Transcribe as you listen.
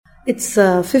It's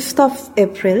 5th of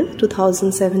April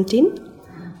 2017.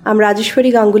 I'm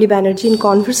Rajeshwari Ganguly Banerjee in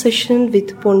conversation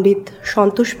with Pandit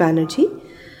Santosh Banerjee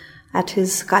at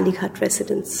his Kalighat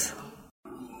residence.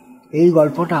 এই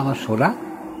গল্পটা আমার শোনা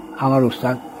আমার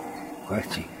উস্তাদ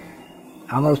করেছে।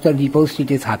 আমার উস্তাদ রিপোর্ট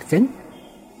স্ট্রিটে থাকতেন,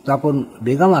 তখন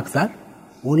বেগম আক্তার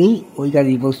উনি ওইটার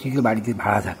রিপোর্ট স্ট্রিটের বাড়িতে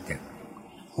ভাড়া থাকতেন।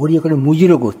 উনি ওখানে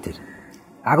মুজুরও করতেন।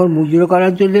 এখন মুজুরো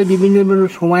করার জন্য বিভিন্ন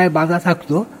সময়ে বাধা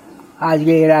থাকতো।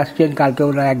 আজকে এরা আসছেন, কালকে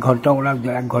ওরা 1 ঘন্টা, ওরা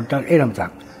 1 ঘন্টা এরম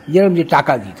থাকতো, যেরকম যে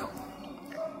টাকা দিত।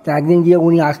 তা একদিন গিয়ে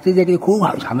উনি আসতে দেখে খুব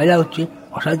ঝামেলা হচ্ছে,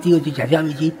 অশান্তি হচ্ছে,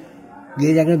 চেঁচামেচি,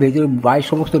 গিয়ে দেখেন ভেতরে বাইর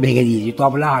সমস্ত ভেঙে দিয়েছে,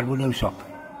 তবলা হারমোনিয়াম সব।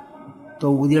 তো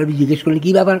ওদের আমি জিজ্ঞেস করলেন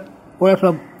কী ব্যাপার, ওরা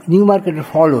সব নিউ মার্কেটের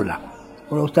ফল ওরা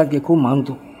ওস্তাদকে খুব মানত।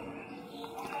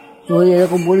 তো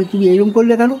এরকম বলে তুমি এরকম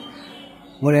করলে কেন?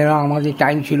 বলে এরা আমাদের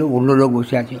টাইম ছিল, অন্য লোক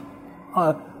বসে আছে,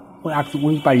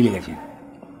 উনি পালিয়ে গেছেন।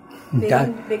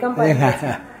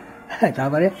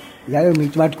 তারপরে যাই হোক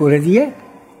মিটমাট করে দিয়ে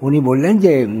উনি বললেন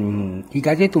যে ঠিক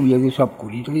আছে, তুমি যদি সব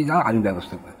করি টুরি দাও, আমি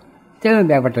ব্যবস্থা করি, তাহলে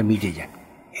ব্যাপারটা মিটে যায়।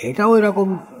 এটাও এরকম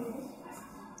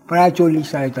প্রায়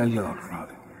 40-45 ঘটনা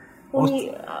হবে।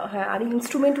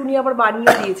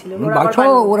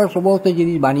 ওরা সমস্ত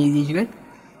জিনিস বানিয়ে দিয়েছিলেন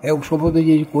এবং সমস্ত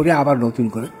জিনিস করে আবার নতুন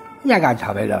করে জায়গা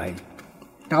ঝামেলা হয়নি।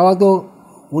 তাও তো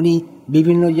উনি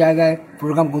বিভিন্ন জায়গায়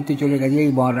প্রোগ্রাম করতে চলে গেছে,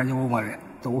 এই মহারাজা ও মহারাজা।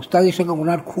 তো ওস্তাদের সঙ্গে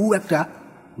ওনার খুব একটা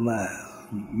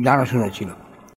জানাশোনা ছিল।